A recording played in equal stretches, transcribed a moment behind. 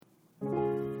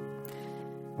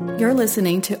You're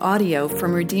listening to audio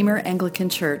from Redeemer Anglican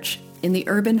Church in the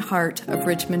urban heart of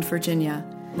Richmond, Virginia.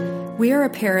 We are a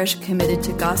parish committed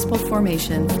to gospel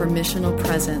formation for missional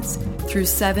presence through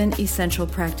 7 essential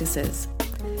practices: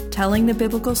 telling the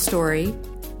biblical story,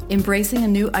 embracing a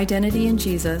new identity in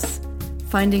Jesus,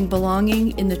 finding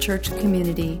belonging in the church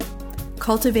community,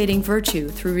 cultivating virtue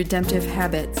through redemptive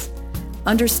habits,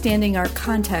 understanding our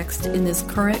context in this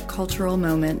current cultural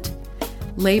moment,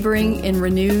 laboring in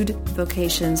renewed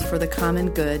vocations for the common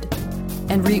good,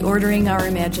 and reordering our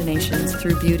imaginations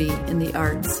through beauty in the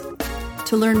arts.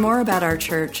 To learn more about our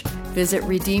church, visit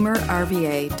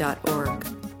redeemerrva.org.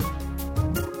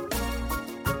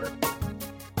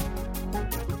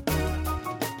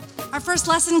 Our first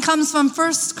lesson comes from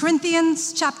 1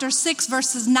 Corinthians chapter 6,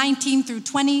 verses 19 through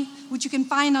 20, which you can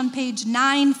find on page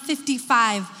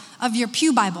 955 of your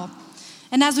Pew Bible.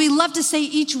 And as we love to say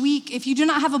each week, if you do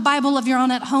not have a Bible of your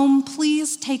own at home,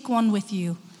 please take one with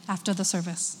you after the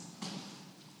service.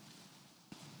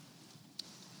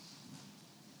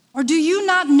 Or do you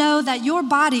not know that your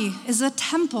body is a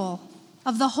temple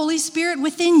of the Holy Spirit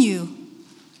within you,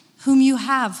 whom you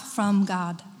have from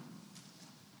God?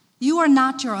 You are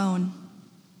not your own,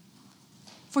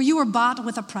 for you were bought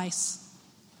with a price.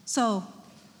 So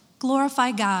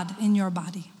glorify God in your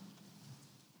body.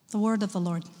 The word of the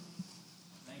Lord.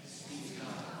 Thanks be to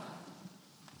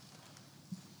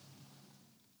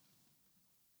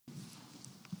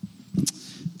God.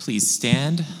 Please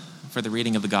stand for the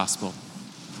reading of the gospel.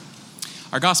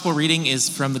 Our gospel reading is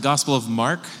from the Gospel of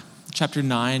Mark, chapter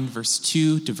 9, verse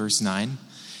 2 to verse 9.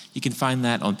 You can find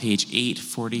that on page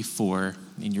 844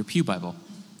 in your Pew Bible.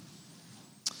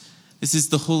 This is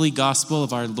the holy gospel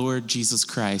of our Lord Jesus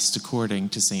Christ according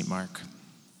to St. Mark.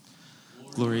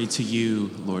 Glory to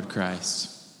you, Lord Christ.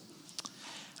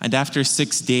 And after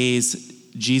 6 days,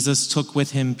 Jesus took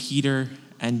with him Peter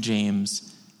and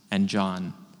James and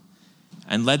John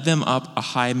and led them up a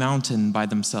high mountain by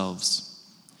themselves.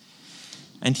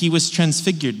 And he was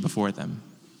transfigured before them,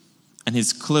 and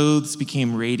his clothes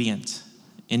became radiant,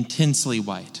 intensely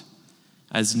white,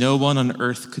 as no one on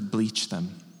earth could bleach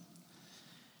them.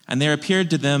 And there appeared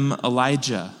to them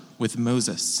Elijah with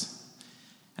Moses,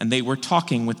 and they were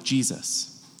talking with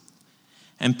Jesus.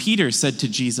 And Peter said to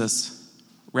Jesus,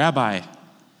 "Rabbi,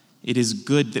 it is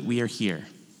good that we are here.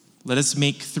 Let us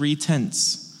make 3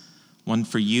 tents, one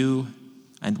for you,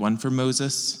 and one for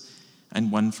Moses,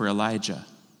 and one for Elijah."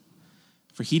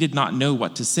 For he did not know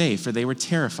what to say, for they were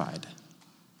terrified.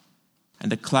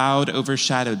 And a cloud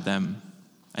overshadowed them,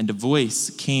 and a voice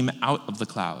came out of the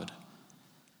cloud.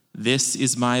 "This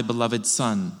is my beloved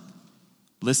Son.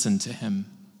 Listen to him."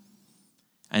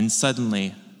 And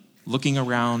suddenly, looking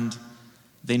around,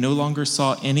 they no longer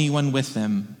saw anyone with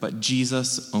them but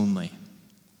Jesus only.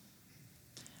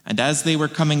 And as they were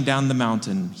coming down the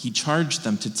mountain, he charged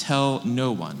them to tell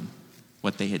no one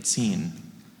what they had seen,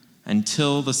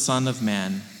 until the Son of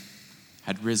Man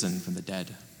had risen from the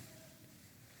dead.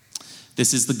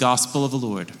 This is the gospel of the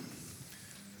Lord.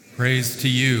 Praise to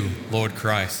you, Lord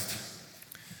Christ.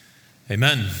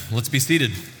 Amen. Let's be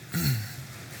seated.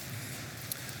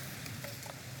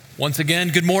 Once again,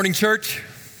 good morning, church.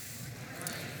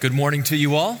 Good morning to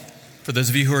you all. For those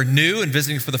of you who are new and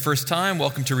visiting for the first time,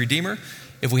 welcome to Redeemer.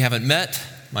 If we haven't met,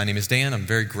 my name is Dan. I'm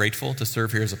very grateful to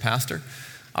serve here as a pastor.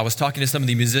 I was talking to some of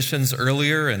the musicians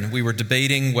earlier, and we were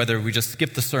debating whether we just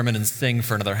skip the sermon and sing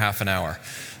for another half an hour.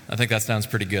 I think that sounds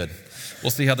pretty good.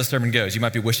 We'll see how the sermon goes. You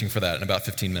might be wishing for that in about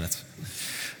 15 minutes.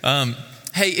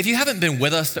 Hey, if you haven't been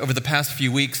with us over the past few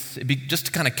weeks, just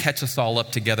to kind of catch us all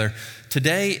up together,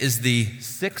 today is the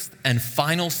 6th and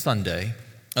final Sunday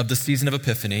of the season of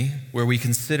Epiphany, where we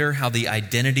consider how the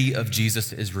identity of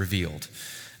Jesus is revealed.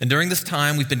 And during this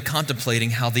time, we've been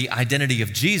contemplating how the identity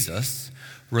of Jesus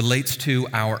relates to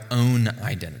our own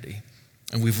identity.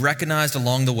 And we've recognized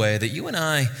along the way that you and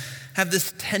I have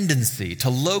this tendency to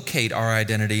locate our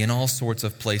identity in all sorts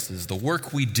of places. The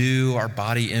work we do, our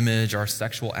body image, our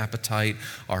sexual appetite,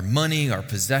 our money, our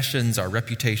possessions, our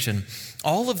reputation,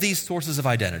 all of these sources of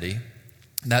identity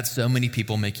that so many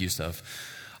people make use of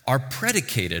are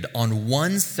predicated on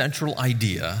one central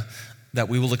idea that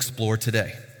we will explore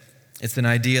today. It's an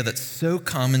idea that's so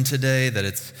common today that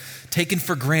it's taken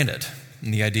for granted.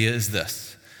 And the idea is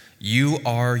this: you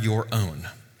are your own.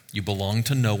 You belong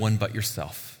to no one but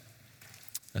yourself.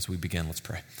 As we begin, let's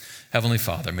pray. Heavenly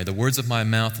Father, may the words of my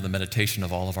mouth and the meditation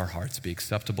of all of our hearts be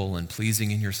acceptable and pleasing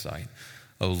in your sight,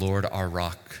 O Lord, our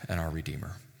rock and our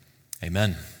Redeemer.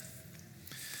 Amen.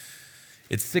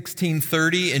 It's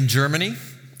 1630 in Germany,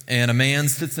 and a man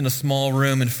sits in a small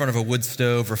room in front of a wood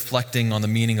stove reflecting on the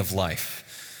meaning of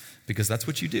life, because that's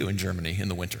what you do in Germany in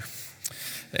the winter.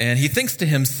 And he thinks to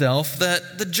himself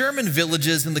that the German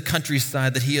villages in the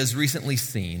countryside that he has recently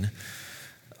seen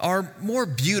are more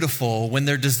beautiful when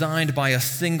they're designed by a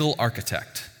single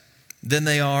architect than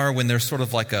they are when they're sort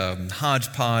of like a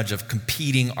hodgepodge of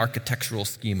competing architectural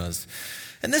schemas.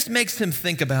 And this makes him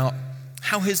think about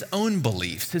how his own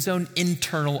beliefs, his own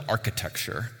internal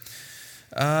architecture,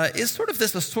 is sort of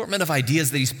this assortment of ideas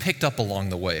that he's picked up along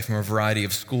the way from a variety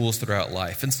of schools throughout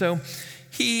life. And so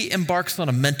he embarks on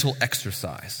a mental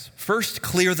exercise. First,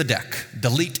 clear the deck,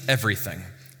 delete everything.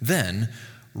 Then,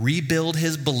 rebuild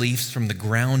his beliefs from the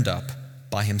ground up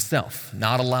by himself,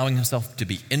 not allowing himself to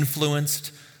be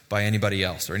influenced by anybody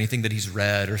else or anything that he's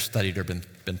read or studied or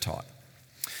been taught.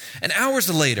 And hours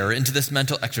later into this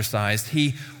mental exercise,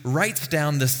 he writes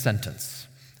down this sentence: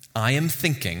 I am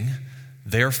thinking,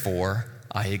 therefore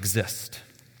I exist.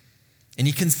 And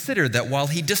he considered that while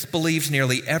he disbelieved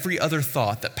nearly every other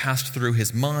thought that passed through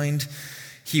his mind,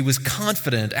 he was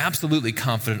confident, absolutely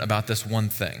confident about this one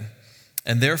thing.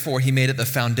 And therefore he made it the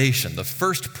foundation, the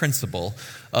first principle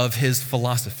of his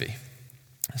philosophy.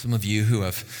 Some of you who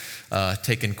have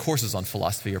taken courses on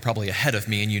philosophy are probably ahead of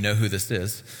me, and you know who this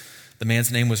is. The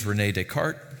man's name was René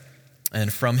Descartes,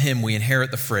 and from him we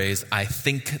inherit the phrase, I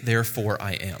think, therefore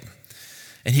I am.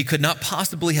 And he could not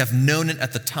possibly have known it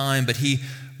at the time, but he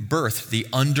birthed the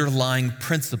underlying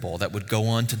principle that would go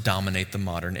on to dominate the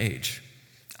modern age.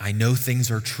 I know things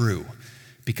are true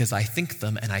because I think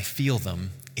them and I feel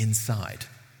them inside.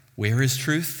 Where is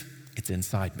truth? It's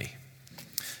inside me.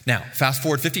 Now, fast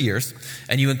forward 50 years,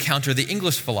 and you encounter the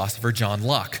English philosopher John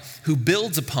Locke, who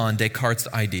builds upon Descartes'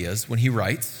 ideas when he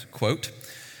writes, quote,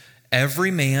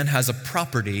 every man has a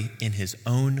property in his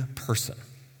own person.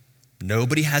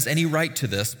 Nobody has any right to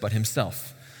this but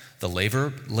himself. The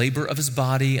labor of his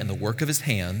body and the work of his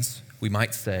hands, we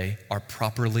might say, are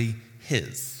properly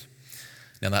his.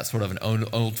 Now, that's sort of an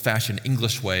old-fashioned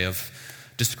English way of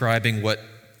describing what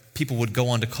people would go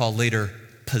on to call later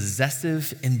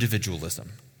possessive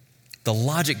individualism. The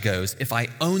logic goes, if I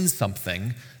own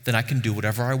something, then I can do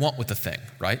whatever I want with the thing,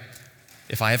 right?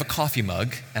 If I have a coffee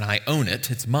mug and I own it,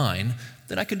 it's mine,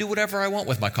 then I can do whatever I want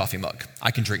with my coffee mug.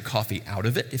 I can drink coffee out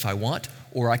of it if I want,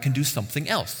 or I can do something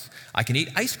else. I can eat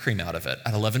ice cream out of it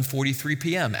at 11:43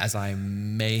 p.m., as I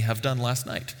may have done last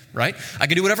night, right? I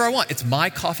can do whatever I want. It's my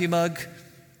coffee mug.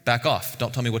 Back off.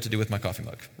 Don't tell me what to do with my coffee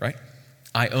mug, right?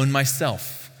 I own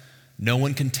myself. No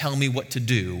one can tell me what to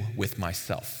do with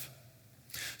myself.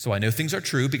 So I know things are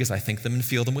true because I think them and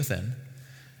feel them within.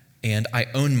 And I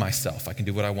own myself. I can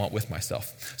do what I want with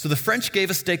myself. So the French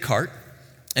gave us Descartes,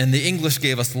 and the English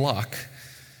gave us Locke.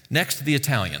 Next, the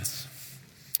Italians.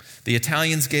 The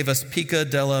Italians gave us Pico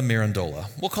della Mirandola.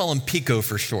 We'll call him Pico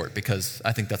for short because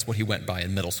I think that's what he went by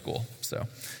in middle school. So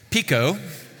Pico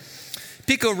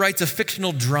writes a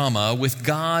fictional drama with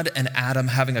God and Adam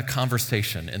having a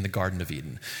conversation in the Garden of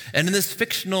Eden. And in this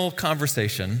fictional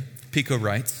conversation, Pico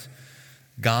writes,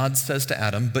 God says to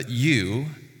Adam, but you,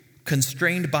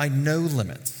 constrained by no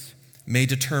limits, may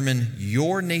determine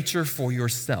your nature for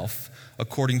yourself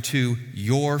according to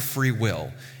your free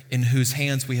will, in whose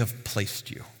hands we have placed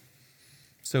you.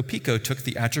 So Pico took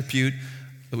the attribute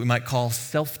that we might call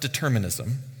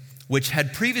self-determinism, which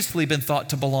had previously been thought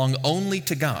to belong only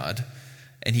to God,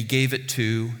 and he gave it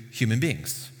to human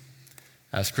beings.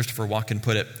 As Christopher Walken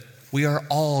put it, we are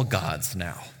all gods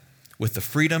now, with the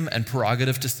freedom and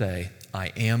prerogative to say,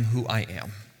 I am who I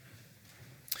am.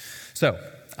 So,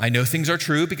 I know things are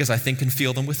true because I think and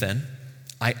feel them within.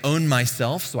 I own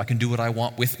myself so I can do what I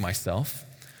want with myself.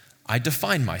 I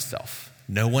define myself.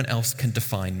 No one else can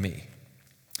define me.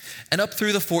 And up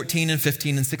through the 14 and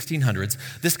 15 and 1600s,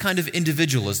 this kind of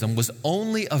individualism was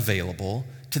only available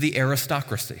to the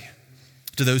aristocracy,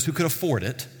 to those who could afford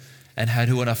it and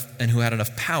who had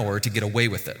enough power to get away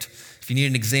with it. If you need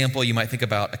an example, you might think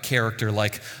about a character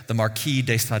like the Marquis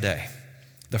de Sade,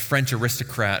 the French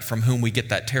aristocrat from whom we get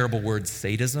that terrible word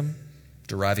sadism,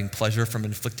 deriving pleasure from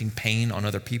inflicting pain on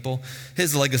other people.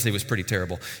 His legacy was pretty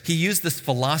terrible. He used this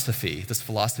philosophy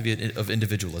of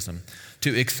individualism,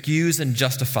 to excuse and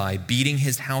justify beating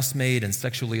his housemaid and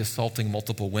sexually assaulting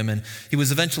multiple women. He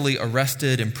was eventually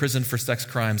arrested, imprisoned for sex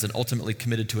crimes, and ultimately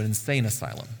committed to an insane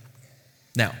asylum.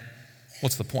 Now,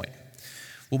 what's the point?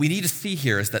 What we need to see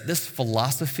here is that this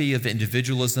philosophy of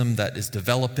individualism that is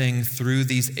developing through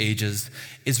these ages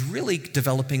is really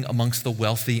developing amongst the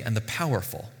wealthy and the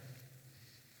powerful.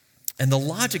 And the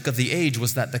logic of the age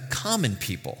was that the common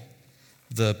people,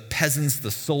 the peasants,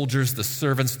 the soldiers, the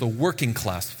servants, the working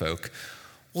class folk,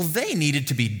 well, they needed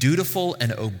to be dutiful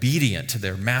and obedient to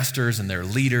their masters and their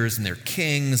leaders and their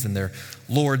kings and their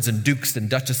lords and dukes and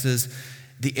duchesses.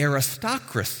 The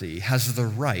aristocracy has the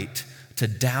right to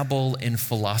dabble in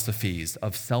philosophies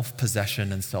of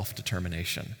self-possession and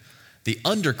self-determination. The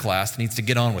underclass needs to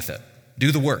get on with it,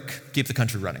 do the work, keep the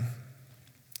country running.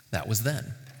 That was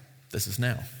then. This is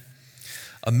now.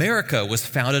 America was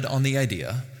founded on the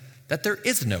idea that there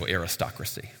is no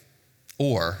aristocracy,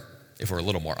 or, if we're a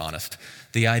little more honest,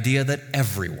 the idea that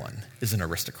everyone is an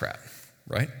aristocrat,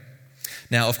 right?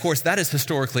 Now, of course, that is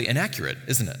historically inaccurate,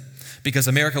 isn't it? Because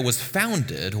America was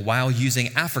founded while using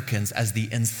Africans as the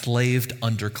enslaved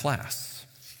underclass.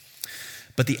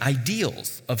 But the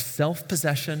ideals of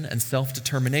self-possession and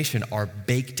self-determination are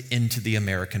baked into the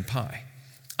American pie.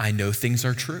 I know things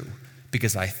are true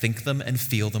because I think them and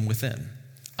feel them within.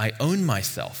 I own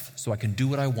myself so I can do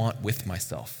what I want with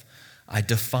myself. I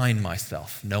define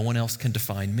myself. No one else can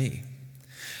define me.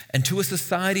 And to a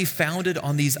society founded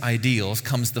on these ideals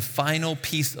comes the final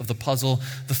piece of the puzzle,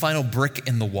 the final brick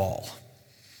in the wall.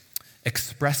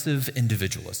 Expressive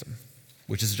individualism,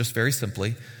 which is just very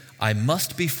simply, I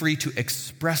must be free to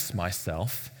express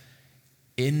myself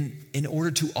in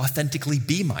order to authentically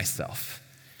be myself.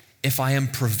 If I am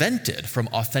prevented from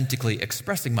authentically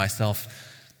expressing myself,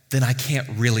 then I can't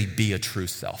really be a true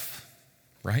self,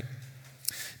 right?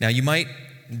 Now you might,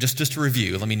 just to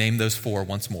review, let me name those four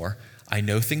once more. I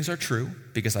know things are true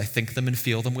because I think them and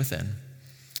feel them within.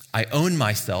 I own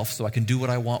myself so I can do what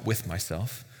I want with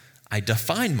myself. I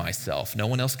define myself. No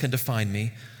one else can define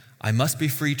me. I must be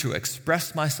free to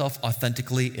express myself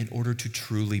authentically in order to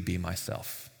truly be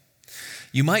myself.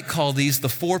 You might call these the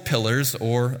four pillars,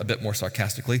 or a bit more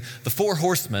sarcastically, the four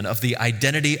horsemen of the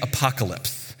identity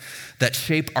apocalypse that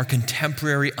shape our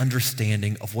contemporary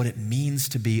understanding of what it means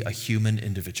to be a human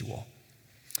individual.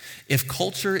 If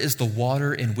culture is the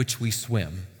water in which we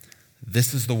swim,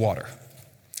 this is the water.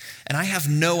 And I have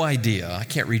no idea, I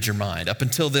can't read your mind, up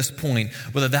until this point,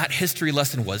 whether that history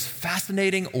lesson was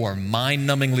fascinating or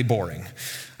mind-numbingly boring.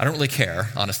 I don't really care,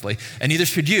 honestly, and neither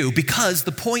should you, because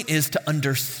the point is to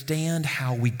understand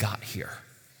how we got here.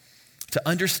 To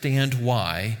understand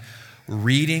why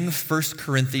reading 1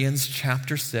 Corinthians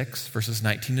chapter 6, verses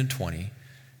 19 and 20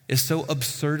 is so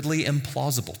absurdly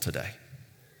implausible today.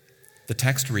 The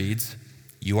text reads,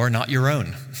 "You are not your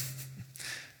own."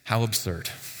 How absurd.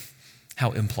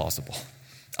 How implausible.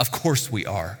 Of course we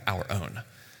are our own.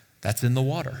 That's in the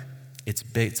water. It's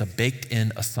a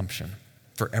baked-in assumption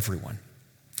for everyone.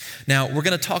 Now, we're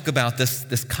going to talk about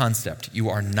this concept, you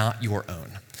are not your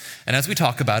own. And as we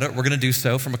talk about it, we're going to do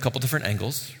so from a couple different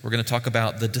angles. We're going to talk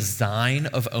about the design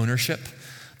of ownership,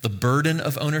 the burden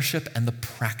of ownership, and the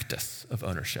practice of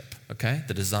ownership, okay?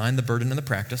 The design, the burden, and the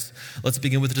practice. Let's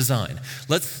begin with the design.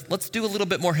 Let's do a little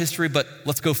bit more history, but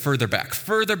let's go further back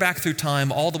through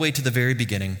time, all the way to the very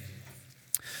beginning.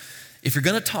 If you're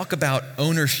going to talk about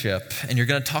ownership, and you're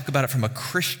going to talk about it from a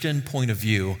Christian point of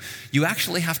view, you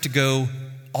actually have to go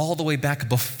all the way back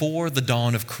before the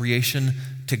dawn of creation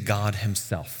to God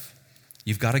himself.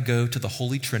 You've got to go to the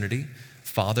Holy Trinity,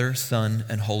 Father, Son,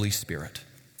 and Holy Spirit.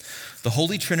 The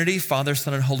Holy Trinity, Father,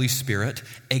 Son, and Holy Spirit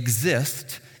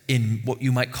exist in what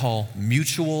you might call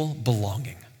mutual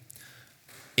belonging,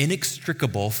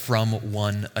 inextricable from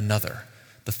one another.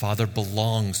 The Father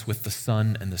belongs with the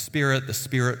Son and the Spirit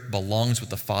belongs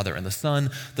with the Father and the Son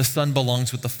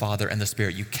belongs with the Father and the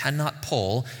Spirit. You cannot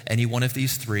pull any one of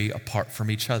these three apart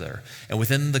from each other. And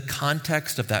within the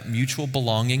context of that mutual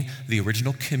belonging, the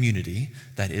original community,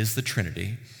 that is the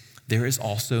Trinity, there is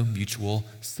also mutual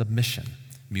submission,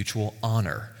 mutual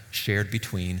honor shared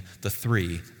between the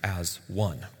three as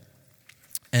one.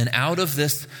 And out of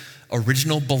this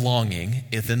original belonging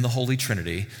within the Holy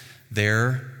Trinity,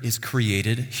 there is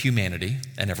created humanity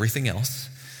and everything else.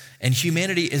 And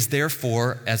humanity is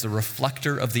therefore, as a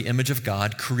reflector of the image of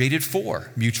God, created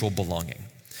for mutual belonging.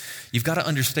 You've got to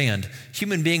understand,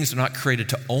 human beings are not created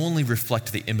to only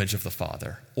reflect the image of the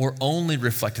Father or only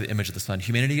reflect the image of the Son.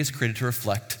 Humanity is created to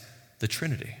reflect the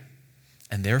Trinity.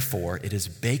 And therefore, it is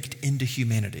baked into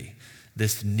humanity,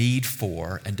 this need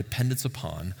for and dependence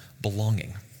upon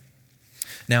belonging.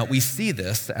 Now, we see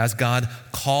this as God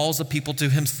calls a people to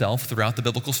himself throughout the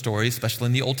biblical story, especially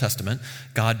in the Old Testament.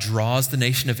 God draws the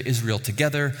nation of Israel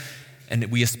together,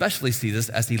 and we especially see this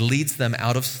as he leads them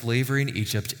out of slavery in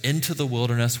Egypt into the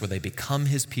wilderness where they become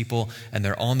his people and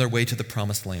they're on their way to the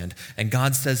promised land. And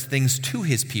God says things to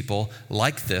his people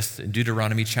like this in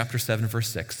Deuteronomy chapter 7, verse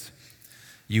 6.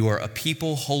 You are a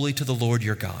people holy to the Lord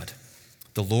your God.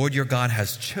 The Lord your God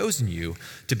has chosen you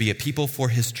to be a people for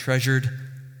his treasured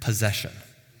possession.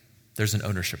 There's an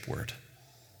ownership word.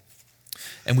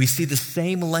 And we see the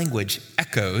same language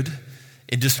echoed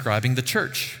in describing the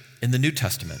church in the New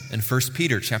Testament. In 1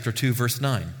 Peter chapter 2, verse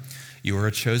 9, you are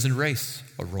a chosen race,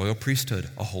 a royal priesthood,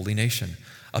 a holy nation,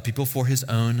 a people for his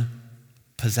own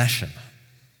possession.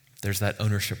 There's that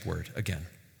ownership word again.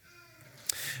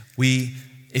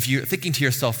 If you're thinking to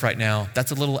yourself right now,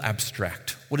 that's a little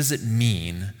abstract. What does it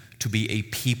mean to be a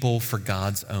people for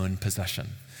God's own possession?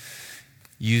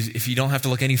 If you don't have to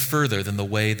look any further than the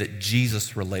way that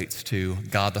Jesus relates to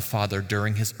God the Father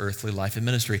during his earthly life and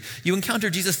ministry, you encounter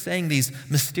Jesus saying these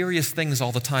mysterious things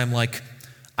all the time, like,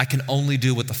 I can only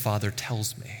do what the Father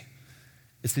tells me.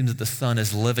 It seems that the Son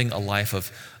is living a life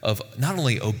of not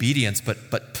only obedience,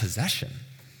 but possession.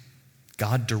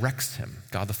 God directs him.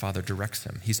 God the Father directs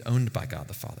him. He's owned by God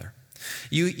the Father.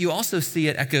 You also see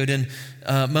it echoed in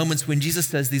moments when Jesus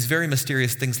says these very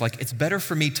mysterious things like, it's better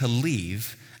for me to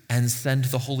leave and send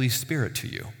the Holy Spirit to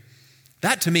you.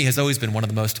 That to me has always been one of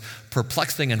the most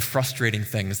perplexing and frustrating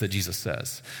things that Jesus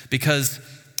says. Because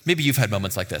maybe you've had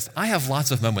moments like this. I have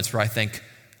lots of moments where I think,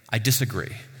 I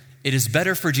disagree. It is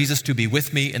better for Jesus to be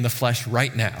with me in the flesh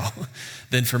right now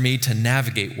than for me to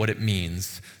navigate what it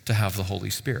means to have the Holy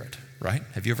Spirit, right?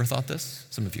 Have you ever thought this?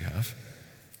 Some of you have.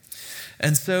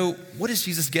 And so what is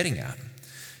Jesus getting at?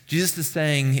 Jesus is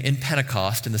saying in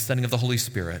Pentecost, in the sending of the Holy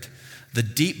Spirit, the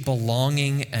deep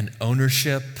belonging and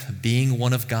ownership, being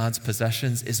one of God's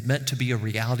possessions, is meant to be a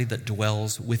reality that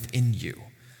dwells within you.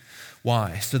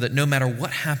 Why? So that no matter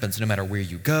what happens, no matter where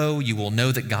you go, you will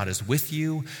know that God is with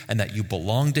you and that you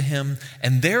belong to him,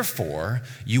 and therefore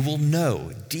you will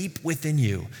know deep within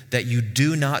you that you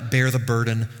do not bear the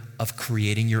burden of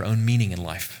creating your own meaning in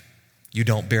life. You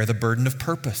don't bear the burden of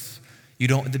purpose. You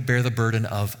don't bear the burden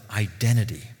of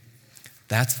identity.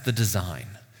 That's the design.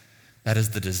 That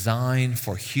is the design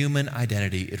for human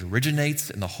identity. It originates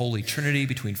in the Holy Trinity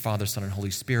between Father, Son, and Holy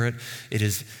Spirit. It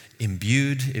is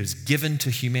imbued, it is given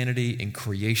to humanity in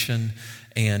creation,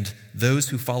 and those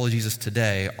who follow Jesus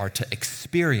today are to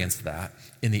experience that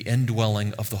in the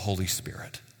indwelling of the Holy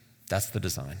Spirit. That's the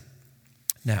design.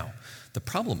 Now, the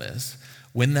problem is,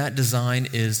 when that design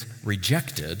is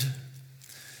rejected,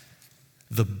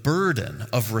 the burden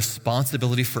of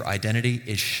responsibility for identity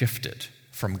is shifted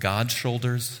from God's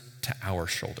shoulders to our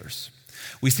shoulders.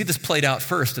 We see this played out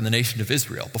first in the nation of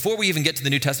Israel. Before we even get to the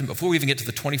New Testament, before we even get to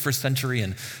the 21st century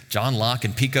and John Locke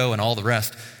and Pico and all the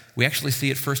rest, we actually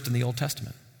see it first in the Old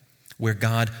Testament, where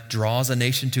God draws a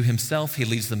nation to himself. He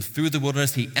leads them through the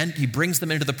wilderness. He brings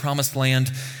them into the promised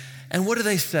land. And what do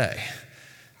they say?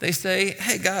 They say,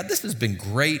 hey, God, this has been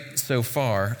great so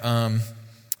far.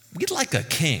 We'd like a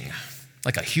king,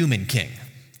 like a human king,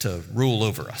 to rule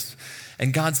over us.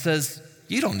 And God says,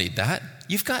 you don't need that.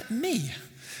 You've got me.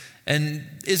 And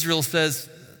Israel says,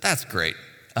 that's great.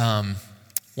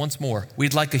 Once more,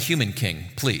 we'd like a human king,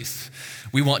 please.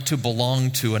 We want to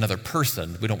belong to another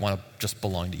person. We don't want to just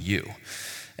belong to you.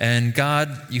 And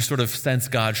God, you sort of sense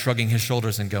God shrugging his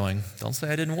shoulders and going, don't say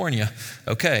I didn't warn you.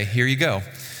 Okay, here you go.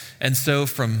 And so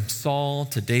from Saul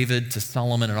to David to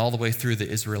Solomon and all the way through the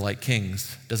Israelite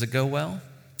kings, does it go well?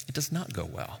 It does not go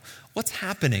well. What's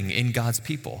happening in God's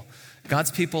people?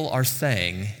 God's people are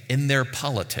saying in their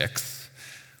politics,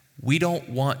 we don't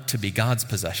want to be God's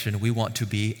possession, we want to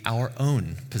be our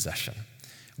own possession.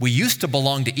 We used to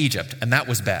belong to Egypt, and that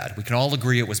was bad. We can all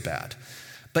agree it was bad.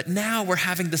 But now we're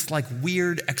having this like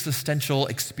weird existential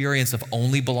experience of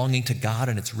only belonging to God,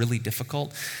 and it's really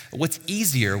difficult. What's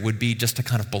easier would be just to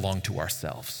kind of belong to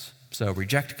ourselves. So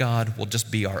reject God, we'll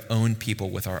just be our own people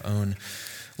with our own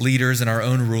leaders and our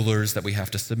own rulers that we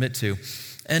have to submit to.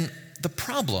 And the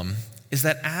problem is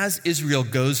that as Israel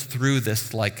goes through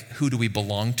this like who do we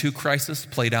belong to crisis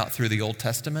played out through the Old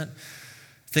Testament,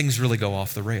 things really go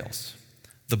off the rails.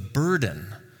 The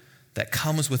burden that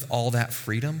comes with all that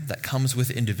freedom, that comes with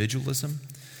individualism,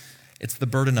 it's the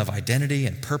burden of identity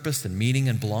and purpose and meaning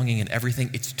and belonging and everything.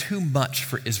 It's too much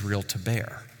for Israel to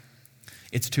bear.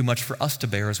 It's too much for us to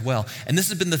bear as well. And this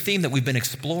has been the theme that we've been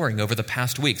exploring over the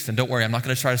past weeks. And don't worry, I'm not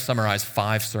going to try to summarize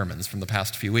 5 sermons from the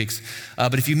past few weeks.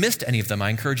 But if you missed any of them, I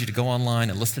encourage you to go online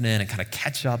and listen in and kind of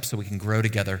catch up so we can grow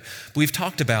together. But we've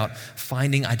talked about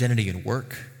finding identity in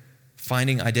work,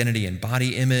 finding identity in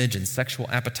body image and sexual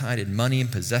appetite, in money and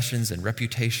possessions and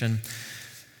reputation.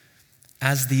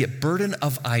 As the burden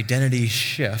of identity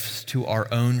shifts to our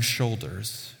own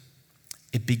shoulders,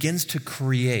 it begins to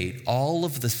create all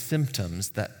of the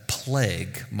symptoms that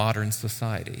plague modern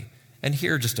society. And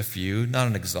here are just a few, not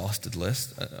an exhaustive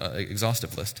list,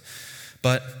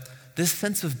 but this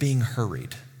sense of being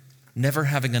hurried, never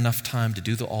having enough time to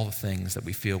do all the things that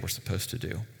we feel we're supposed to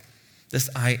do. This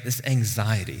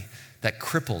anxiety that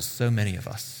cripples so many of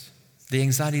us, the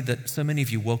anxiety that so many of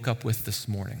you woke up with this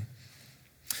morning.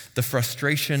 the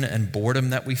frustration and boredom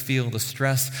that we feel, the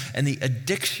stress, and the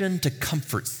addiction to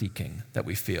comfort seeking that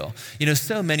we feel.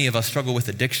 So many of us struggle with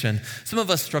addiction. Some of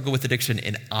us struggle with addiction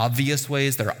in obvious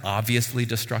ways that are obviously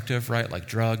destructive, right? Like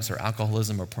drugs or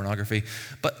alcoholism or pornography.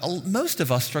 But most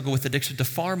of us struggle with addiction to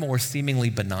far more seemingly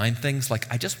benign things, like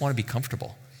I just want to be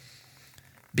comfortable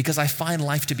because I find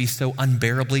life to be so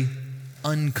unbearably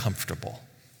uncomfortable,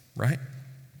 right?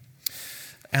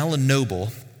 Alan Noble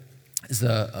is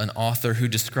an author who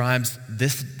describes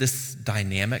this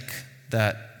dynamic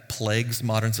that plagues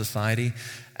modern society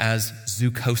as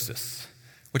zoochosis,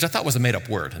 which I thought was a made-up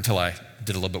word until I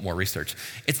did a little bit more research.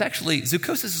 It's actually,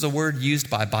 zoochosis is a word used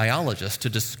by biologists to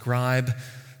describe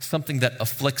something that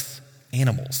afflicts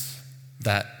animals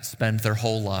that spend their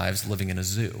whole lives living in a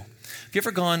zoo. Have you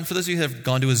ever gone, for those of you who have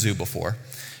gone to a zoo before,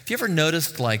 have you ever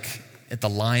noticed like at the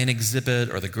lion exhibit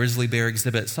or the grizzly bear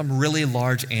exhibit, some really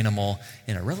large animal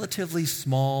in a relatively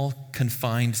small,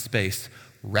 confined space,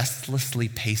 restlessly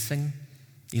pacing,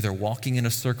 either walking in a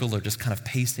circle or just kind of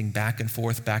pacing back and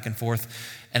forth.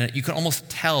 And you can almost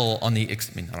tell on I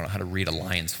don't know how to read a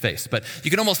lion's face, but you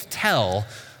can almost tell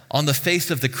on the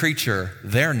face of the creature,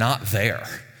 they're not there.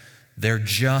 They're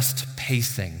just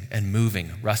pacing and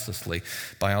moving restlessly.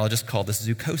 Biologists call this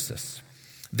zoochosis.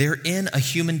 They're in a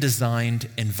human-designed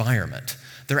environment.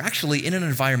 They're actually in an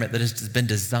environment that has been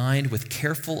designed with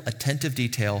careful, attentive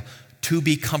detail to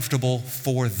be comfortable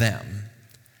for them.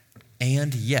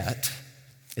 And yet,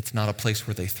 it's not a place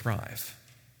where they thrive.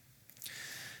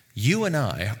 You and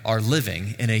I are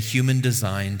living in a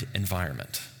human-designed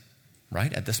environment,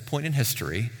 right? At this point in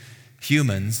history,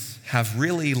 humans have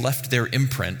really left their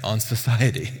imprint on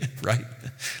society, right?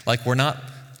 Like we're not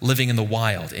living in the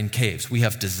wild, in caves. We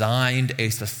have designed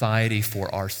a society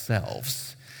for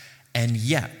ourselves. And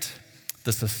yet,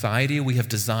 the society we have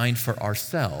designed for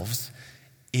ourselves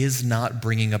is not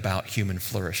bringing about human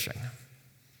flourishing.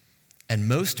 And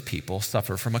most people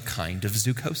suffer from a kind of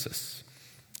zoochosis.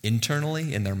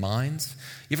 Internally, in their minds,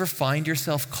 you ever find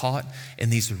yourself caught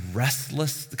in these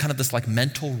restless, kind of this like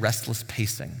mental restless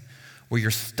pacing, where you're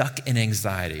stuck in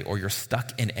anxiety, or you're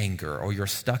stuck in anger, or you're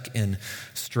stuck in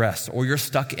stress, or you're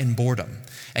stuck in boredom.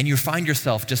 And you find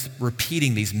yourself just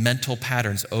repeating these mental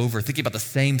patterns over, thinking about the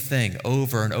same thing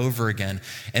over and over again.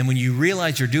 And when you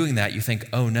realize you're doing that, you think,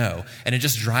 oh no. And it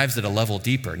just drives it a level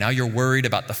deeper. Now you're worried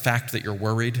about the fact that you're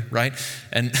worried, right?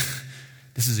 And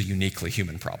this is a uniquely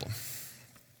human problem.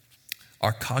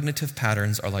 Our cognitive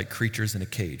patterns are like creatures in a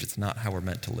cage. It's not how we're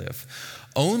meant to live.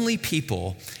 Only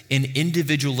people in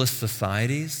individualist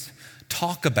societies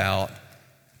talk about,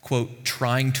 quote,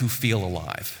 trying to feel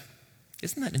alive.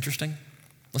 Isn't that interesting?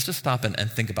 Let's just stop and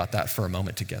think about that for a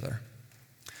moment together.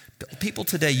 People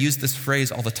today use this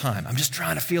phrase all the time. I'm just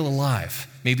trying to feel alive.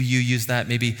 Maybe you use that.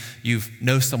 Maybe you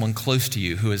know someone close to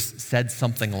you who has said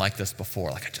something like this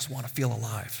before, like, I just want to feel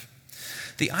alive.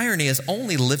 The irony is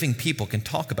only living people can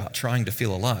talk about trying to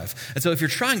feel alive. And so if you're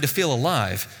trying to feel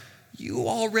alive, you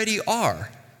already are.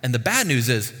 And the bad news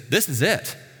is, this is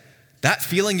it. That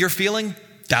feeling you're feeling,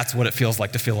 that's what it feels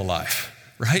like to feel alive,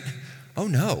 right? Oh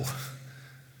no.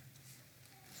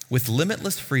 With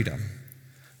limitless freedom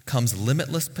comes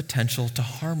limitless potential to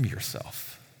harm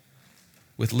yourself.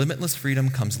 With limitless freedom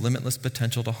comes limitless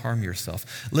potential to harm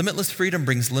yourself. Limitless freedom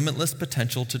brings limitless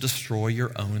potential to destroy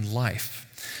your own life.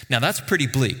 Now that's pretty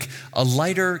bleak. A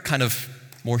lighter, kind of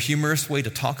more humorous way to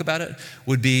talk about it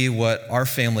would be what our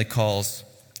family calls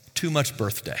too much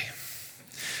birthday.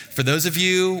 For those of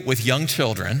you with young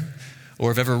children,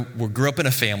 or grew up in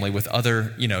a family with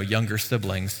other, younger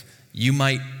siblings, you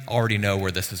might already know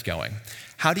where this is going.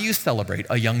 How do you celebrate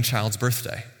a young child's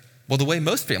birthday? Well, the way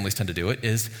most families tend to do it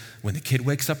is when the kid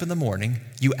wakes up in the morning,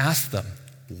 you ask them,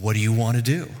 what do you want to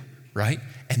do, right?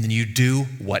 And then you do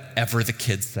whatever the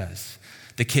kid says.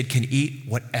 The kid can eat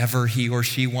whatever he or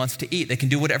she wants to eat. They can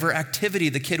do whatever activity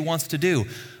the kid wants to do.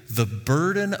 The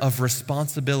burden of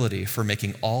responsibility for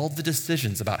making all the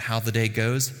decisions about how the day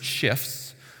goes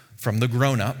shifts from the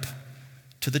grown-up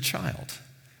to the child.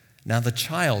 Now the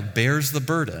child bears the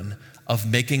burden of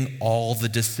making all the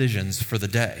decisions for the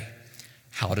day.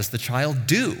 How does the child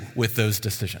do with those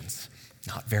decisions?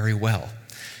 Not very well.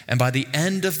 And by the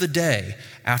end of the day,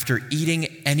 after eating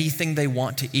anything they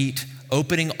want to eat,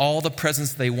 opening all the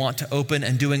presents they want to open,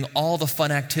 and doing all the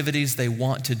fun activities they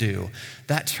want to do,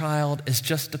 that child is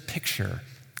just a picture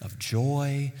of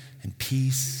joy and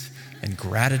peace and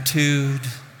gratitude.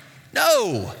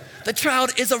 No! The child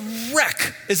is a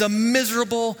wreck, is a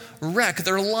miserable wreck.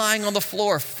 They're lying on the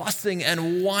floor, fussing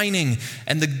and whining.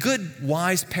 And the good,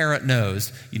 wise parent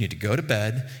knows you need to go to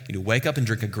bed, you need to wake up and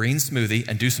drink a green smoothie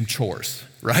and do some chores,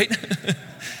 right?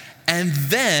 And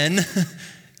then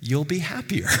you'll be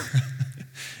happier.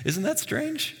 Isn't that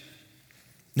strange?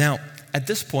 Now, at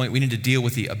this point, we need to deal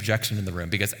with the objection in the room,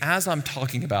 because as I'm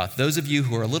talking about, those of you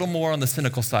who are a little more on the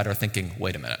cynical side are thinking,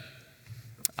 wait a minute,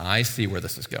 I see where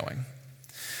this is going.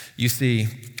 You see,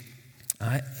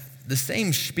 the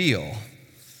same spiel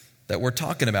that we're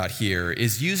talking about here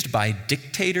is used by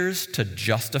dictators to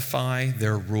justify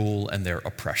their rule and their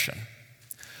oppression.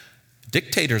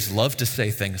 Dictators love to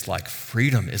say things like,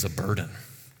 freedom is a burden.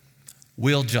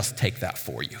 We'll just take that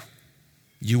for you.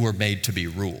 You were made to be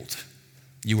ruled.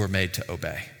 You were made to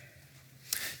obey.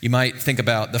 You might think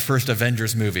about the first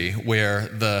Avengers movie where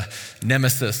the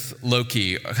nemesis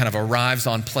Loki kind of arrives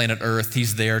on planet Earth.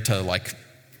 He's there to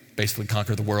basically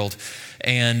conquer the world.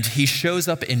 And he shows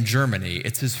up in Germany.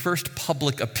 It's his first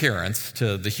public appearance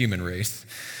to the human race.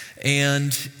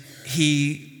 And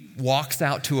he walks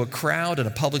out to a crowd in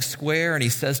a public square and he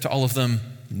says to all of them,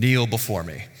 kneel before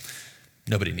me.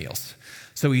 Nobody kneels.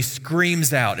 So he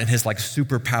screams out in his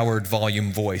super-powered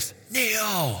volume voice,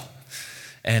 kneel!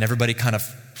 And everybody kind of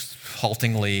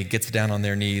haltingly gets down on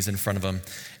their knees in front of him.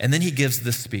 And then he gives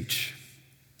this speech.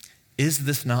 Is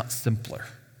this not simpler?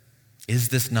 Is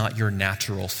this not your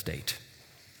natural state?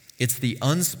 It's the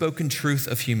unspoken truth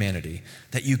of humanity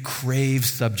that you crave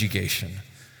subjugation.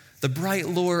 The bright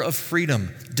lure of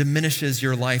freedom diminishes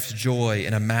your life's joy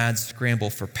in a mad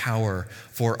scramble for power,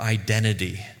 for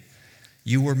identity.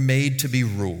 You were made to be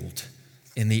ruled.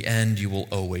 In the end, you will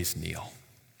always kneel.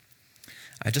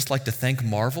 I'd just like to thank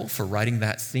Marvel for writing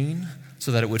that scene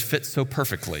so that it would fit so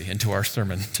perfectly into our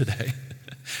sermon today.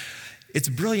 It's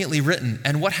brilliantly written.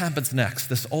 And what happens next?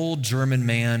 This old German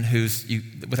man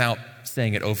without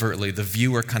saying it overtly, the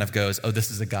viewer kind of goes, oh,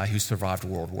 this is a guy who survived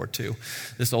World War II.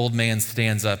 This old man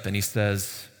stands up and he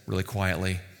says really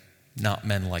quietly, not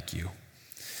men like you.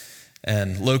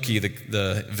 And Loki,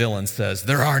 the villain, says,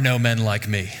 there are no men like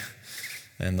me.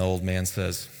 And the old man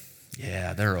says,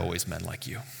 yeah, there are always men like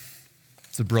you.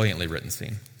 It's a brilliantly written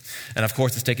scene. And of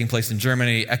course, it's taking place in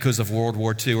Germany. Echoes of World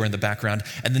War II are in the background.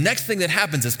 And the next thing that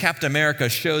happens is Captain America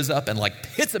shows up and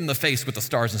hits him in the face with the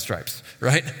stars and stripes,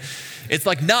 right? It's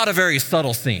not a very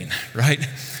subtle scene, right?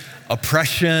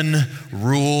 Oppression,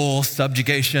 rule,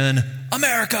 subjugation,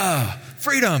 America,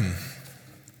 freedom.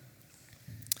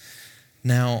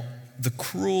 Now, the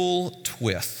cruel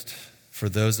twist for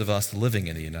those of us living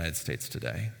in the United States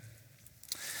today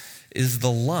is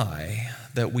the lie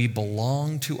that we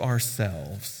belong to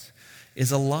ourselves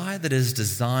is a lie that is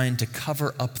designed to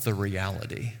cover up the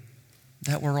reality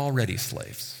that we're already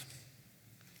slaves.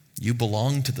 You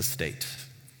belong to the state.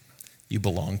 You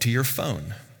belong to your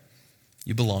phone.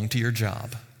 You belong to your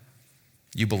job.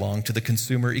 You belong to the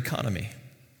consumer economy.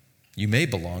 You may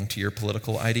belong to your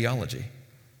political ideology.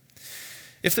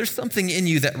 If there's something in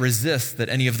you that resists that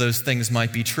any of those things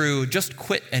might be true, just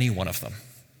quit any one of them.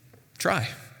 Try.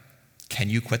 Can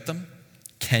you quit them?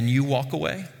 Can you walk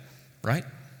away? Right?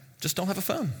 Just don't have a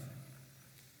phone.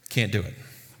 Can't do it.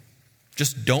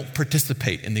 Just don't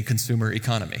participate in the consumer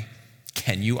economy.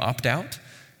 Can you opt out?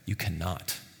 You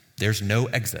cannot. There's no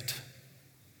exit.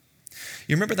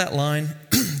 You remember that line?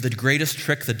 The greatest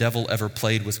trick the devil ever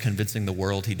played was convincing the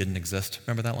world he didn't exist.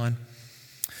 Remember that line?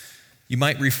 You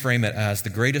might reframe it as the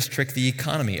greatest trick the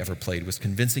economy ever played was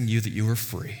convincing you that you were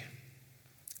free,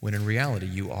 when in reality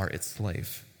you are its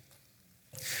slave.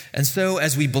 And so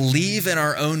as we believe in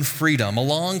our own freedom,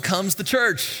 along comes the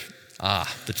church.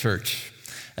 The church.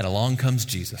 And along comes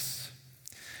Jesus.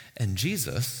 And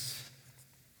Jesus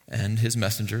and his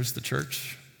messengers, the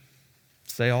church,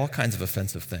 say all kinds of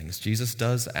offensive things. Jesus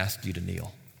does ask you to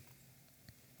kneel.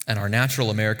 And our natural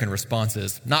American response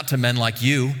is, not to men like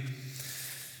you.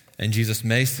 And Jesus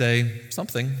may say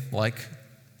something like,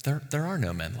 there are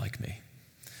no men like me.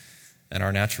 And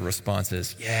our natural response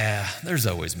is, yeah, there's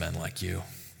always men like you.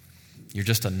 You're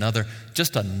just another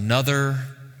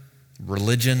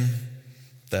religion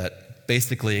that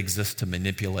basically exists to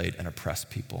manipulate and oppress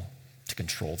people, to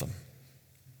control them.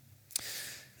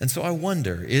 And so I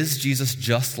wonder, is Jesus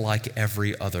just like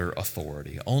every other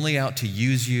authority, only out to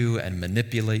use you and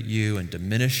manipulate you and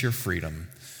diminish your freedom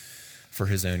for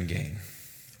his own gain?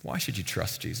 Why should you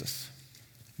trust Jesus?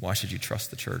 Why should you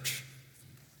trust the church?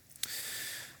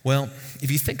 Well,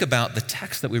 if you think about the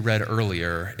text that we read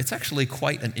earlier, it's actually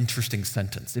quite an interesting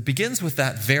sentence. It begins with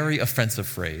that very offensive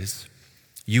phrase,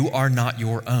 you are not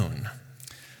your own.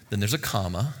 Then there's a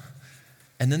comma,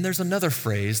 and then there's another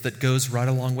phrase that goes right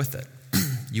along with it.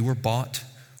 You were bought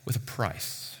with a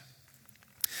price.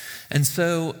 And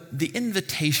so the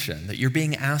invitation that you're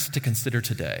being asked to consider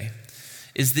today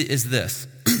is this,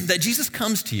 that Jesus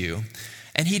comes to you,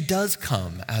 and he does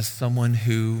come as someone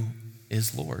who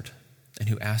is Lord and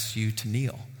who asks you to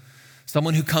kneel.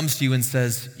 Someone who comes to you and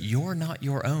says, you're not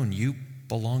your own, you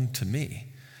belong to me.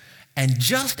 And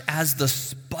just as the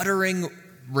sputtering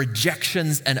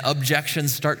rejections and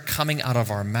objections start coming out of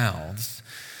our mouths,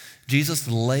 Jesus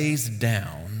lays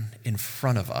down in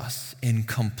front of us in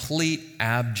complete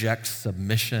abject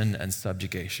submission and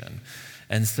subjugation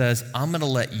and says, I'm going to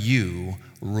let you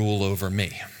rule over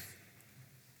me.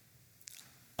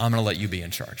 I'm going to let you be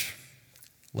in charge.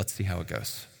 Let's see how it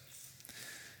goes.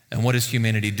 And what does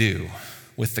humanity do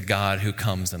with the God who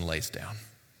comes and lays down?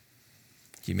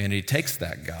 Humanity takes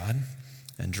that God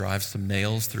and drives some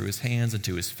nails through his hands and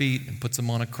to his feet and puts him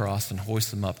on a cross and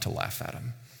hoists him up to laugh at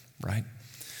him, right?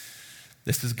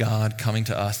 This is God coming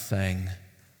to us saying,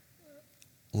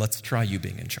 let's try you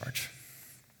being in charge.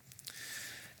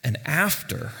 And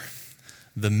after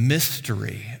the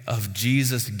mystery of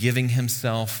Jesus giving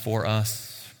himself for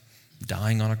us,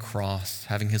 dying on a cross,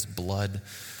 having his blood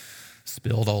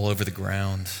spilled all over the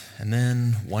ground, and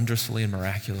then wondrously and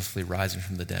miraculously rising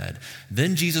from the dead,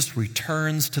 then Jesus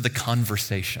returns to the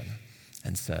conversation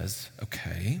and says,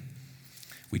 okay,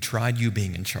 we tried you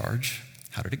being in charge.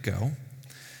 How did it go?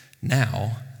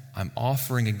 Now I'm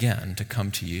offering again to come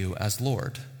to you as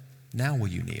Lord. Now will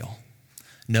you kneel?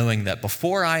 Knowing that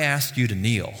before I ask you to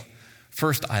kneel,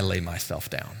 first I lay myself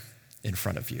down in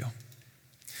front of you.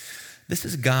 This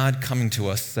is God coming to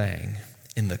us saying,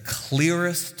 in the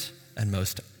clearest and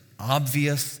most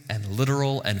obvious and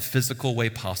literal and physical way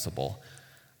possible,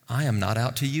 I am not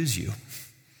out to use you.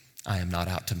 I am not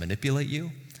out to manipulate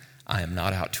you. I am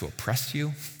not out to oppress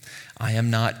you. I am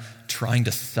not trying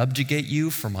to subjugate you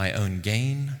for my own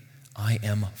gain. I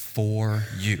am for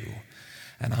you.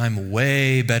 And I'm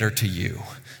way better to you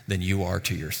than you are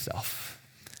to yourself.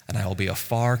 And I will be a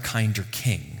far kinder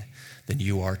king than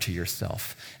you are to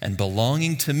yourself. And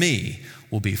belonging to me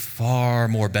will be far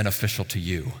more beneficial to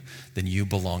you than you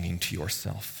belonging to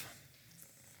yourself.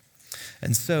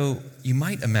 And so you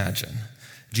might imagine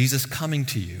Jesus coming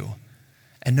to you,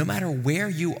 and no matter where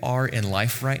you are in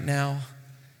life right now,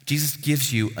 Jesus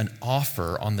gives you an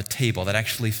offer on the table that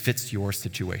actually fits your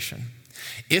situation.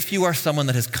 If you are someone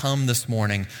that has come this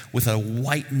morning with a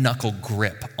white knuckle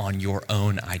grip on your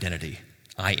own identity,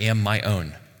 I am my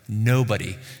own.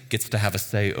 Nobody gets to have a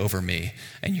say over me.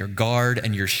 And your guard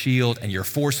and your shield and your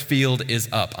force field is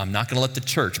up. I'm not going to let the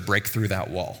church break through that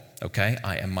wall, okay?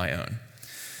 I am my own.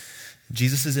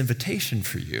 Jesus' invitation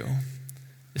for you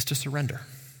is to surrender.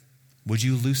 Would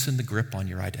you loosen the grip on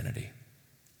your identity?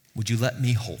 Would you let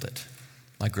me hold it?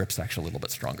 My grip's actually a little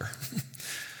bit stronger.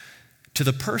 To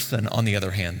the person, on the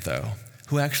other hand, though,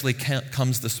 who actually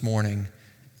comes this morning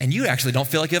and you actually don't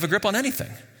feel like you have a grip on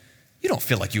anything. You don't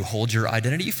feel like you hold your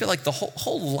identity. You feel like the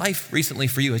whole life recently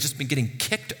for you has just been getting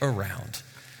kicked around.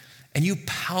 And you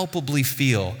palpably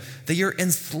feel that you're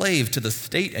enslaved to the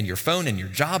state and your phone and your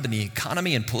job and the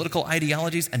economy and political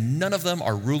ideologies, and none of them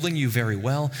are ruling you very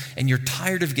well, and you're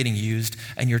tired of getting used,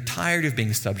 and you're tired of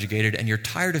being subjugated, and you're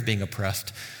tired of being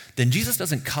oppressed. Then Jesus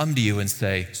doesn't come to you and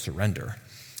say, surrender.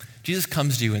 Jesus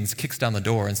comes to you and kicks down the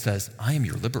door and says, I am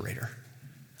your liberator.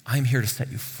 I am here to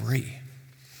set you free.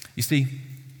 You see,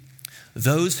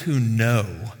 those who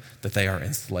know that they are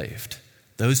enslaved,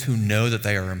 those who know that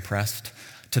they are oppressed,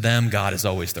 to them, God is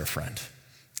always their friend.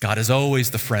 God is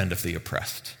always the friend of the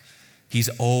oppressed. He's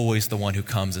always the one who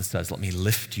comes and says, let me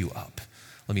lift you up.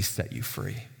 Let me set you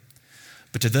free.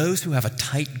 But to those who have a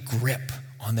tight grip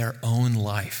on their own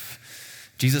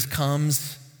life, Jesus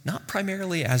comes not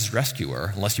primarily as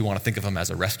rescuer, unless you want to think of him as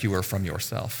a rescuer from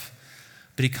yourself,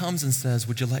 but he comes and says,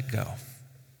 would you let go?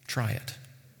 Try it.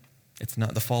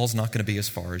 The fall's not going to be as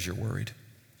far as you're worried.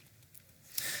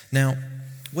 Now,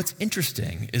 what's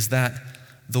interesting is that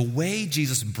the way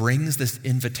Jesus brings this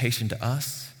invitation to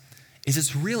us is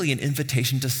it's really an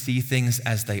invitation to see things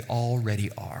as they already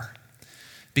are.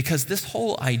 Because this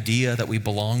whole idea that we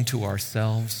belong to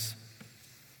ourselves,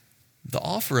 the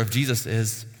offer of Jesus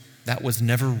is that was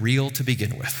never real to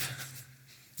begin with.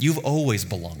 You've always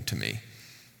belonged to me.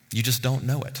 You just don't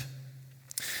know it.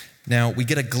 Now, we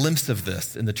get a glimpse of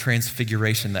this in the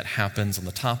transfiguration that happens on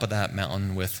the top of that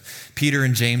mountain with Peter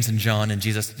and James and John and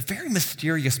Jesus. A very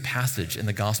mysterious passage in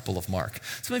the Gospel of Mark.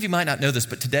 Some of you might not know this,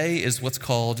 but today is what's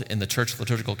called in the church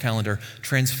liturgical calendar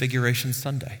Transfiguration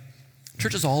Sunday.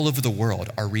 Churches all over the world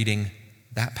are reading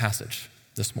that passage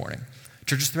this morning.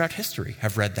 Churches throughout history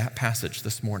have read that passage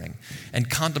this morning and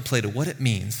contemplated what it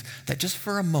means that just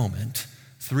for a moment,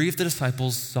 3 of the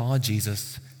disciples saw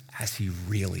Jesus as he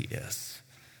really is.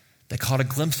 They caught a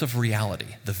glimpse of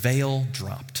reality. The veil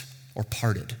dropped or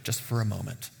parted just for a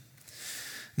moment.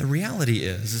 The reality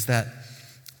is that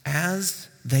as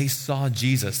they saw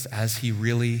Jesus as he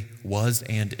really was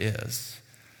and is,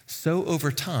 so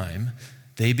over time,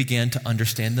 they began to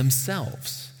understand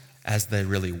themselves as they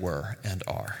really were and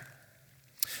are.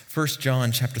 1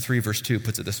 John chapter 3, verse 2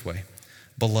 puts it this way: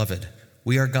 Beloved,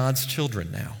 we are God's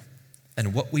children now,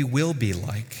 and what we will be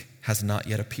like has not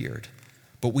yet appeared.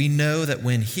 But we know that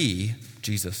when he,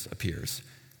 Jesus, appears,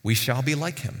 we shall be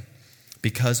like him,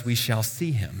 because we shall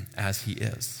see him as he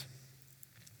is.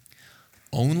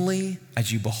 Only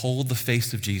as you behold the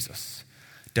face of Jesus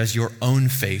does your own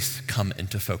face come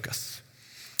into focus.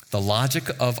 The logic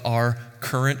of our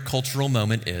current cultural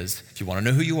moment is, if you want to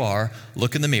know who you are,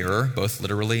 look in the mirror, both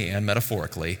literally and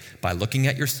metaphorically. By looking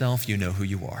at yourself, you know who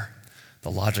you are.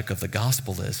 The logic of the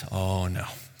gospel is, oh no,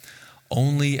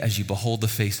 only as you behold the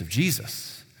face of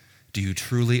Jesus do you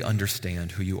truly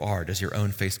understand who you are. Does your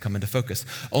own face come into focus?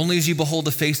 Only as you behold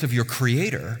the face of your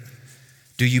Creator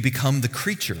do you become the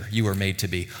creature you were made to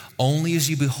be. Only as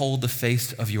you behold the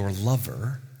face of your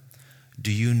lover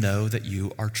do you know that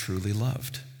you are truly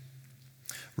loved.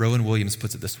 Rowan Williams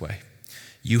puts it this way: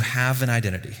 you have an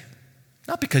identity,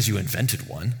 not because you invented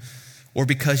one, or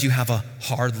because you have a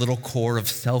hard little core of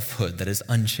selfhood that is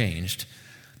unchanged,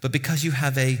 but because you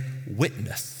have a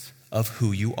witness of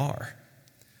who you are.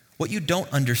 What you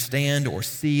don't understand or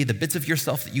see, the bits of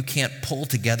yourself that you can't pull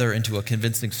together into a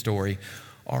convincing story,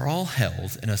 are all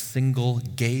held in a single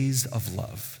gaze of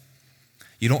love.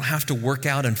 You don't have to work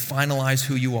out and finalize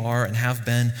who you are and have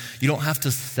been. You don't have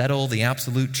to settle the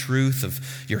absolute truth of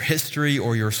your history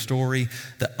or your story.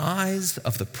 The eyes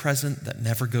of the present that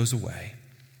never goes away,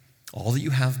 all that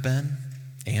you have been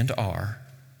and are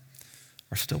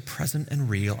still present and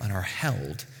real and are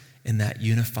held in that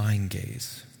unifying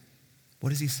gaze.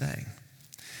 What is he saying?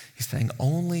 He's saying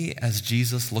only as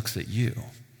Jesus looks at you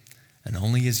and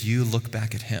only as you look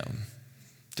back at him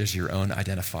does your own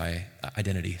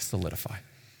identity solidify.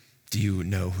 Do you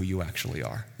know who you actually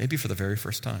are? Maybe for the very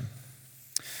first time.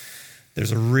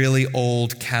 There's a really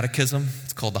old catechism.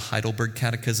 It's called the Heidelberg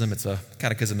Catechism.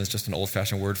 Catechism is just an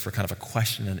old-fashioned word for kind of a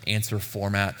question and answer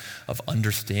format of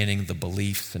understanding the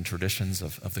beliefs and traditions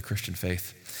of the Christian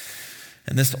faith.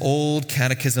 And this old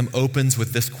catechism opens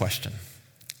with this question: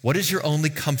 what is your only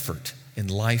comfort in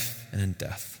life and in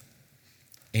death?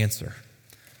 Answer: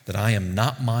 that I am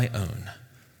not my own,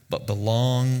 but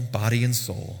belong, body and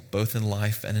soul, both in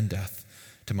life and in death,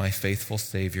 to my faithful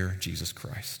Savior, Jesus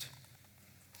Christ.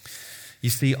 You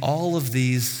see, all of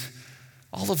this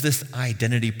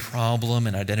identity problem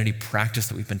and identity practice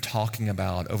that we've been talking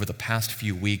about over the past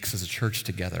few weeks as a church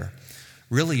together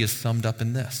really is summed up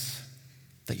in this: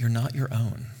 that you're not your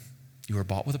own. You were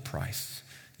bought with a price.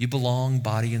 You belong,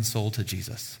 body and soul, to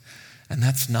Jesus. And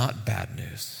that's not bad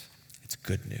news. It's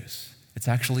good news. It's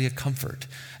actually a comfort.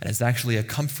 And it's actually a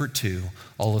comfort to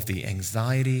all of the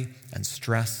anxiety and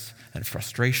stress and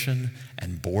frustration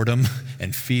and boredom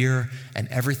and fear and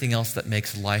everything else that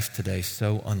makes life today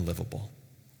so unlivable.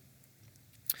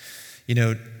 You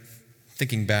know,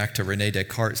 thinking back to René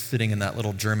Descartes sitting in that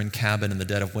little German cabin in the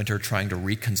dead of winter trying to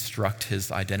reconstruct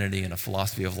his identity and a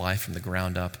philosophy of life from the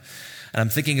ground up. And I'm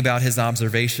thinking about his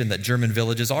observation that German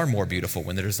villages are more beautiful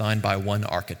when they're designed by one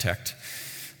architect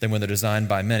than when they're designed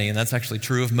by many. And that's actually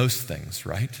true of most things,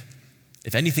 right?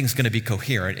 If anything's going to be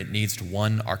coherent, it needs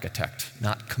one architect,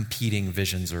 not competing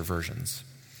visions or versions.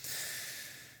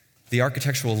 The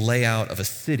architectural layout of a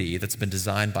city that's been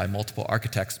designed by multiple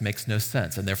architects makes no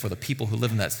sense, and therefore the people who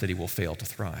live in that city will fail to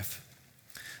thrive.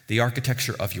 The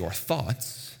architecture of your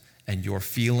thoughts and your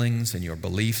feelings and your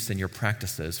beliefs and your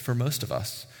practices, for most of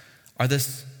us, are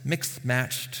this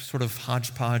mixed-matched, sort of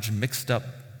hodgepodge, mixed-up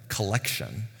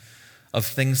collection of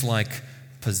things like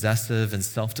possessive and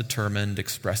self-determined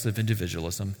expressive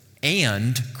individualism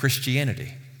and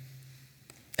Christianity.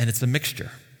 And it's a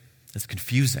mixture. It's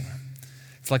confusing.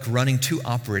 It's like running two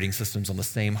operating systems on the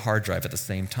same hard drive at the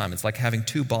same time. It's like having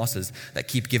two bosses that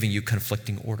keep giving you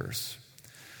conflicting orders.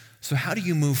 So how do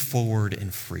you move forward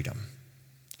in freedom?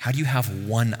 How do you have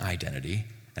one identity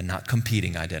and not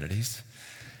competing identities?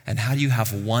 And how do you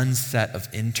have one set of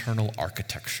internal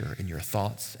architecture in your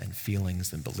thoughts and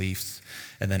feelings and beliefs,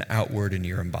 and then outward in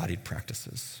your embodied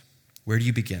practices? Where do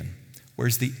you begin?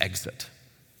 Where's the exit?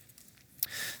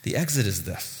 The exit is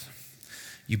this.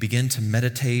 You begin to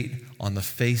meditate on the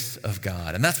face of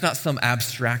God. And that's not some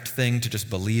abstract thing to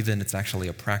just believe in. It's actually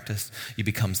a practice. You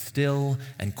become still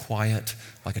and quiet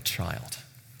like a child.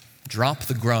 Drop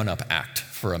the grown-up act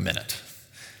for a minute.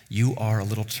 You are a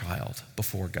little child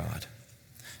before God.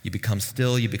 You become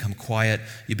still, you become quiet,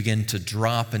 you begin to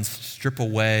drop and strip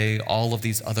away all of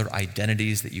these other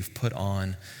identities that you've put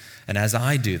on. And as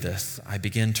I do this, I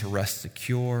begin to rest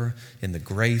secure in the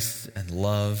grace and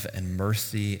love and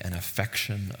mercy and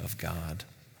affection of God.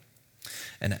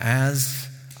 And as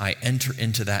I enter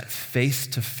into that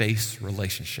face-to-face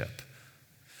relationship,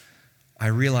 I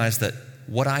realize that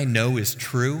what I know is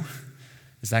true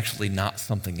is actually not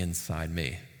something inside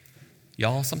me.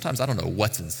 Y'all, sometimes I don't know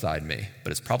what's inside me,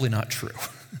 but it's probably not true.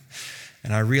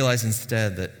 And I realize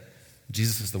instead that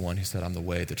Jesus is the one who said, I'm the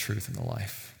way, the truth, and the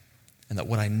life. And that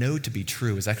what I know to be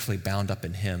true is actually bound up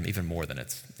in him even more than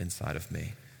it's inside of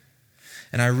me.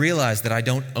 And I realize that I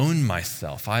don't own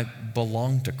myself. I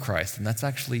belong to Christ, and that's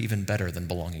actually even better than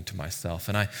belonging to myself.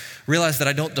 And I realize that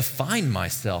I don't define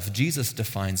myself. Jesus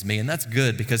defines me, and that's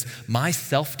good because my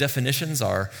self-definitions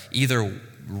are either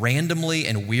randomly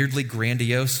and weirdly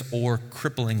grandiose or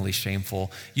cripplingly shameful,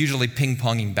 usually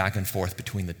ping-ponging back and forth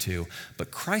between the two.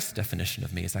 But Christ's definition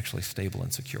of me is actually stable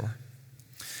and secure.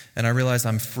 And I realize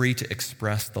I'm free to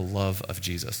express the love of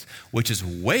Jesus, which is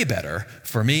way better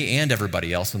for me and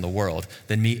everybody else in the world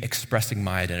than me expressing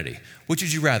my identity. Which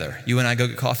would you rather? You and I go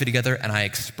get coffee together and I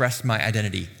express my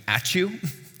identity at you,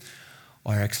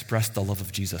 or I express the love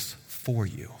of Jesus for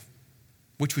you?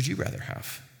 Which would you rather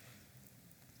have?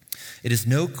 It is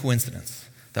no coincidence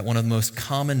that one of the most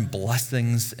common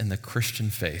blessings in the Christian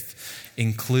faith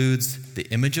includes the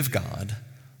image of God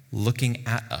looking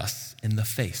at us in the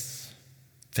face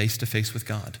to face with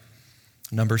God.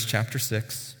 Numbers chapter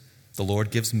 6, the Lord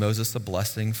gives Moses a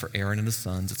blessing for Aaron and his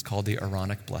sons. It's called the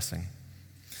Aaronic blessing.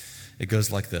 It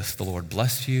goes like this: the Lord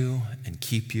bless you and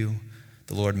keep you.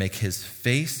 The Lord make his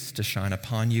face to shine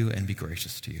upon you and be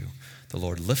gracious to you. The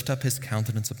Lord lift up his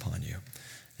countenance upon you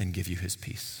and give you his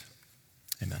peace.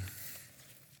 Amen.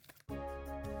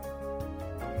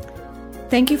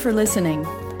 Thank you for listening.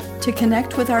 To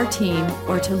connect with our team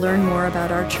or to learn more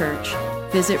about our church,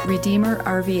 visit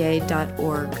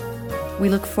redeemerrva.org. We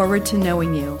look forward to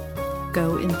knowing you.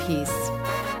 Go in peace.